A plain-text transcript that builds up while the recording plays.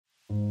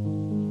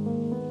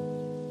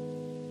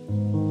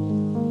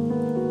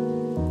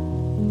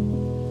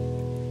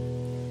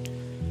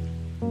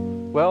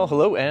Well,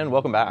 hello and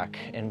welcome back.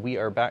 And we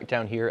are back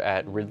down here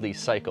at Ridley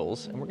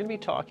Cycles, and we're going to be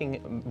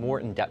talking more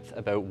in depth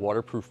about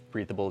waterproof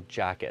breathable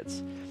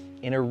jackets.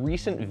 In a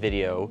recent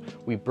video,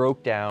 we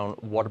broke down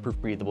waterproof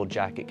breathable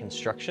jacket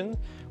construction,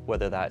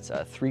 whether that's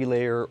a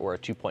 3-layer or a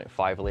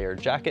 2.5 layer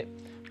jacket.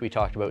 We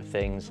talked about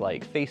things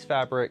like face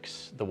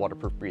fabrics, the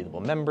waterproof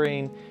breathable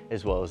membrane,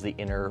 as well as the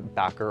inner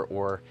backer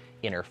or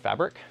inner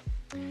fabric.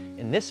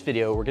 In this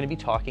video, we're going to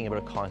be talking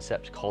about a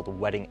concept called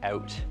wetting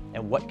out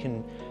and what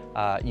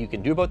you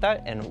can do about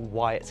that and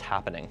why it's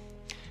happening.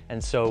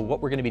 And so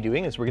what we're going to be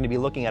doing is we're going to be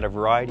looking at a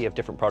variety of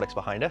different products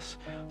behind us.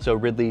 So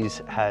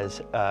Ridley's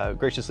has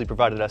graciously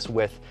provided us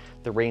with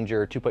the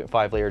Ranger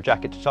 2.5 layer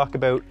jacket to talk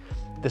about.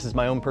 This is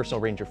my own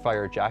personal Ranger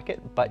Fire jacket,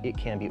 but it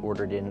can be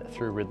ordered in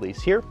through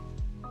Ridley's here.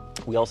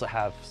 We also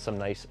have some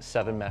nice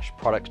 7 mesh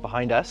products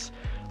behind us.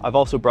 I've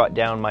also brought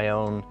down my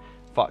own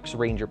Fox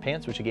Ranger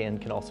pants, which again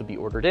can also be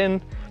ordered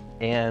in,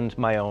 and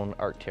my own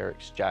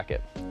Arc'teryx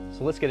jacket.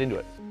 So let's get into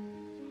it.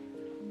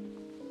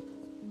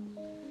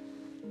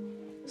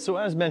 So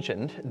as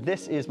mentioned,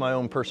 this is my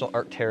own personal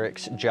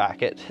Arc'teryx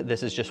jacket.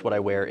 This is just what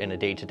I wear in a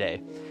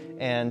day-to-day.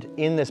 And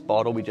in this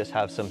bottle, we just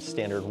have some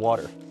standard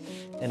water.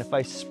 And if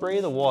I spray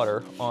the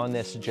water on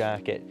this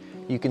jacket,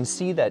 you can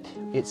see that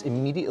it's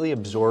immediately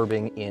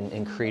absorbing in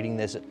and creating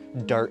this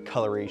dark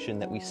coloration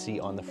that we see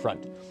on the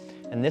front.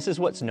 And this is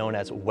what's known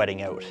as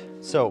wetting out.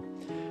 So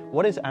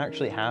what is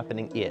actually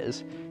happening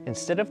is,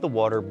 instead of the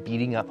water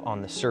beating up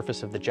on the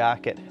surface of the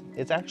jacket,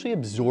 it's actually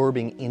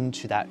absorbing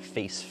into that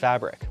face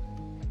fabric.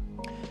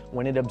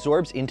 When it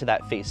absorbs into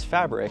that face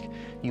fabric,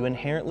 you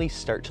inherently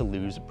start to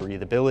lose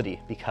breathability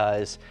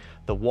because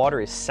the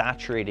water is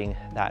saturating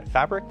that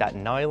fabric, that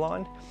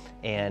nylon,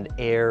 and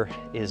air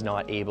is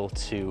not able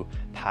to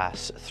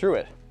pass through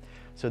it.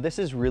 So this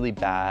is really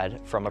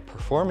bad from a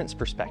performance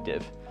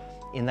perspective.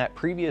 In that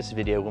previous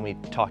video when we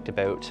talked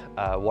about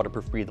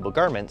waterproof breathable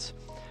garments,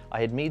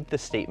 I had made the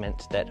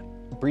statement that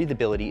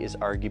breathability is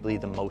arguably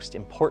the most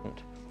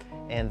important.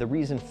 And the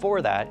reason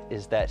for that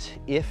is that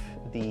if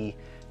the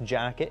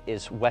jacket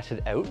is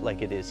wetted out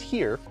like it is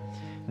here,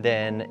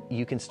 then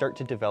you can start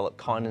to develop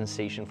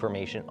condensation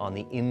formation on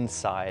the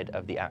inside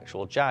of the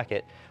actual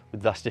jacket,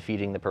 thus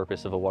defeating the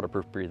purpose of a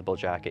waterproof breathable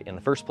jacket in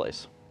the first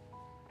place.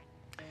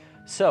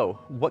 So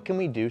what can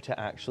we do to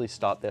actually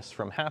stop this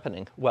from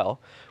happening?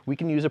 Well, we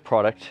can use a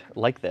product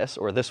like this,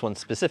 or this one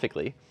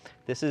specifically.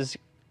 This is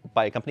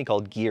by a company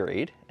called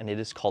GearAid, and it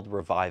is called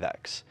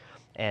ReviveX.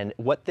 And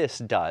what this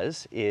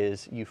does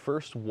is you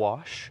first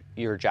wash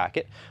your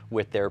jacket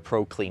with their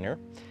Pro Cleaner,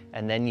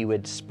 and then you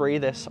would spray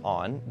this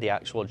on the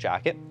actual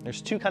jacket.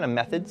 There's 2 kind of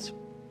methods.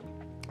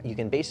 You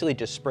can basically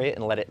just spray it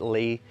and let it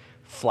lay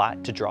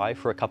flat to dry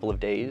for a couple of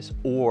days,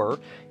 or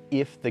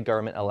if the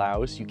garment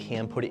allows, you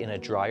can put it in a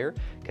dryer,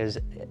 because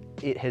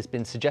it has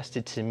been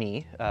suggested to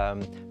me,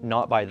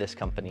 not by this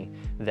company,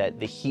 that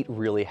the heat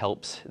really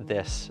helps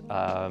this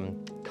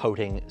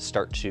coating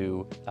start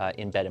to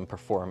embed and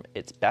perform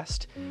its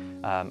best.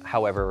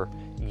 However,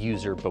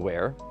 user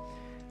beware,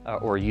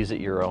 or use at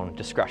your own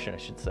discretion, I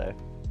should say.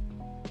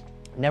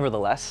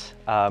 Nevertheless,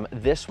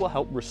 this will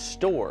help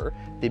restore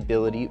the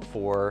ability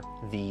for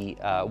the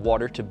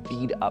water to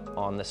bead up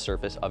on the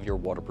surface of your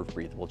waterproof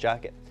breathable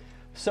jacket.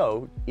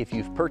 So if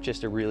you've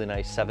purchased a really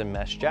nice 7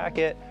 mesh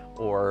jacket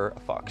or a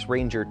Fox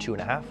Ranger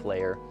 2.5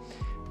 layer,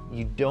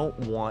 you don't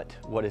want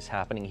what is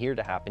happening here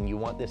to happen. You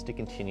want this to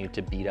continue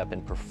to bead up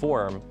and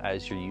perform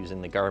as you're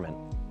using the garment.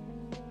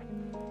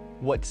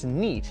 What's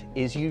neat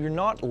is you're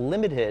not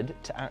limited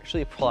to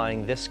actually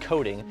applying this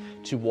coating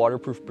to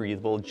waterproof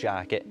breathable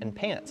jacket and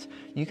pants.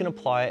 You can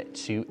apply it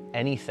to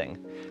anything.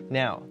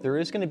 Now, there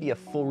is going to be a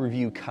full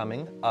review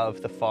coming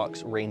of the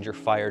Fox Ranger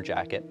Fire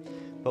jacket,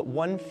 but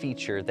one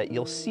feature that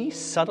you'll see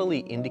subtly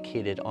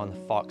indicated on the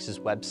Fox's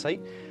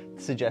website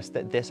suggests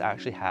that this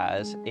actually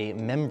has a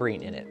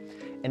membrane in it.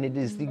 And it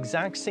is the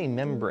exact same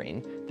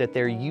membrane that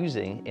they're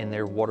using in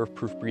their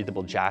waterproof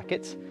breathable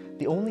jackets.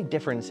 The only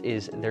difference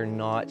is they're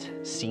not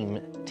seam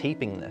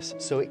taping this,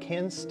 so it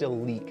can still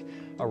leak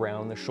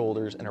around the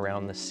shoulders and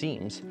around the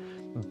seams.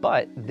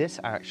 But this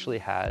actually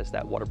has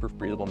that waterproof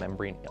breathable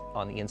membrane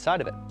on the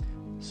inside of it.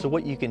 So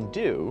what you can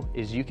do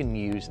is you can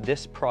use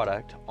this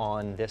product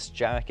on this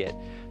jacket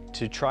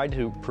to try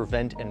to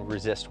prevent and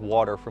resist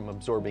water from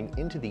absorbing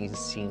into these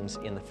seams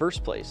in the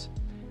first place.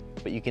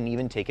 But you can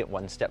even take it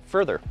one step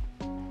further.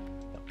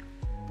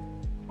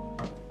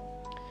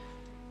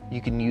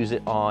 You can use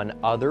it on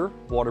other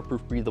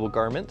waterproof breathable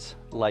garments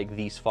like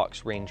these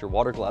Fox Ranger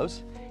water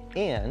gloves,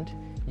 and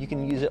you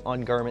can use it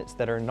on garments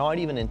that are not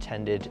even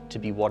intended to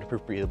be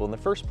waterproof breathable in the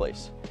first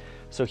place.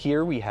 So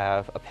here we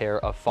have a pair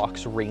of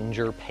Fox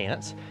Ranger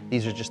pants.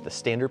 These are just the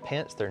standard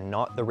pants. They're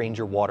not the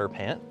Ranger water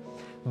pant.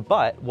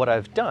 But what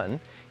I've done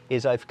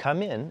is I've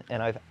come in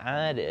and I've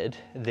added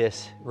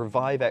this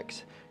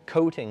ReviveX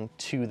coating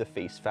to the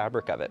face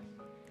fabric of it.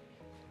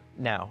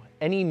 Now,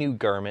 any new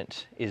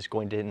garment is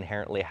going to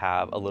inherently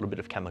have a little bit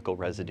of chemical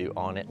residue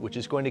on it, which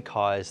is going to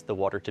cause the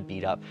water to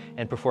bead up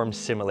and perform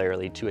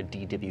similarly to a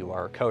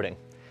DWR coating.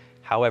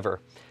 However,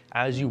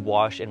 as you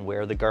wash and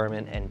wear the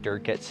garment and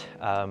dirt gets,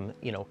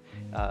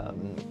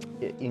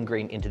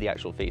 ingrained into the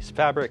actual face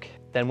fabric,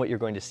 then what you're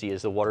going to see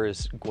is the water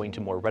is going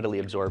to more readily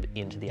absorb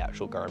into the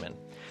actual garment.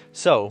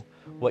 So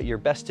what you're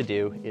best to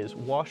do is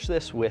wash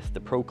this with the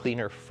Pro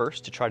Cleaner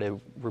first to try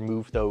to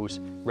remove those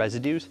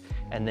residues,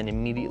 and then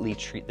immediately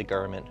treat the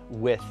garment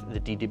with the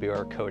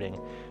DWR coating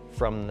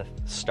from the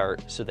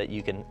start so that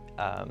you can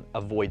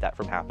avoid that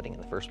from happening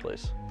in the first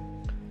place.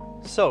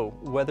 So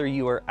whether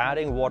you are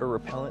adding water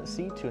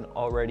repellency to an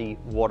already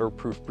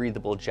waterproof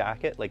breathable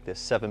jacket like this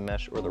 7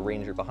 mesh or the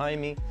Ranger behind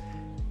me,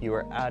 you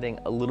are adding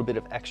a little bit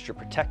of extra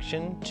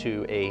protection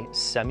to a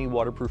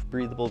semi-waterproof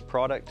breathable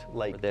product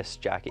like this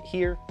jacket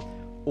here,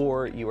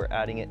 or you are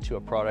adding it to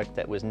a product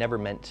that was never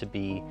meant to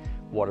be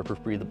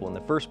waterproof breathable in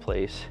the first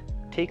place,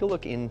 take a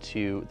look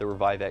into the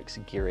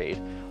ReviveX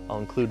GearAid. I'll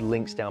include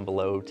links down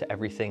below to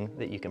everything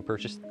that you can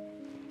purchase.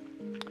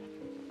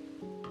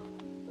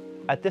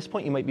 At this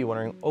point, you might be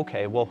wondering,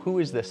 okay, well, who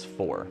is this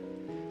for?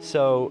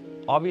 So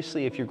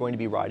obviously, if you're going to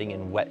be riding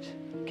in wet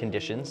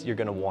conditions, you're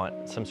going to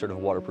want some sort of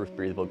waterproof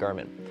breathable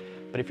garment.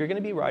 But if you're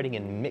going to be riding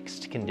in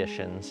mixed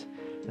conditions,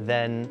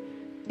 then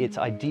it's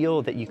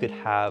ideal that you could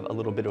have a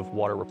little bit of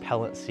water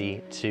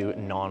repellency to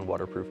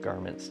non-waterproof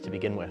garments to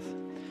begin with.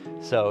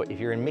 So if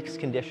you're in mixed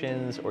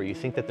conditions, or you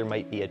think that there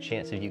might be a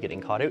chance of you getting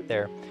caught out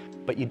there,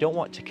 but you don't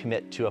want to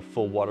commit to a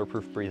full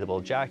waterproof breathable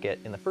jacket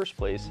in the first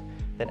place,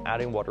 then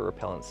adding water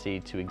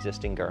repellency to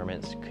existing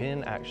garments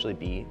can actually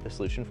be the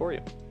solution for you.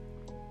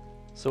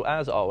 So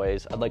as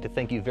always, I'd like to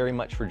thank you very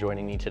much for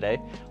joining me today.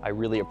 I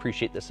really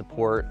appreciate the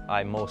support.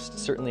 I most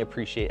certainly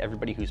appreciate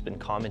everybody who's been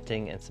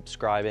commenting and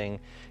subscribing.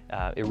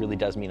 It really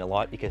does mean a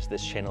lot because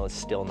this channel is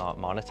still not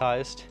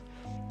monetized.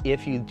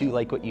 If you do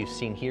like what you've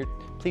seen here,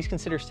 please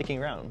consider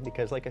sticking around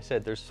because, like I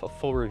said, there's a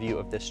full review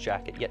of this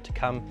jacket yet to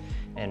come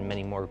and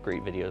many more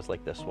great videos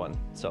like this one.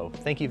 So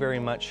thank you very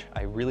much.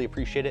 I really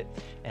appreciate it.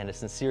 And a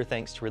sincere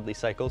thanks to Ridley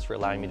Cycles for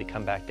allowing me to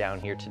come back down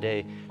here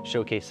today,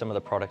 showcase some of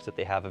the products that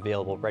they have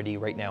available ready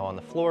right now on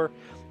the floor,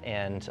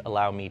 and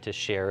allow me to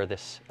share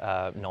this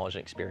knowledge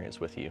and experience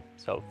with you.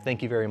 So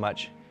thank you very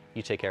much.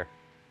 You take care,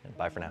 and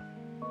bye for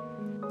now.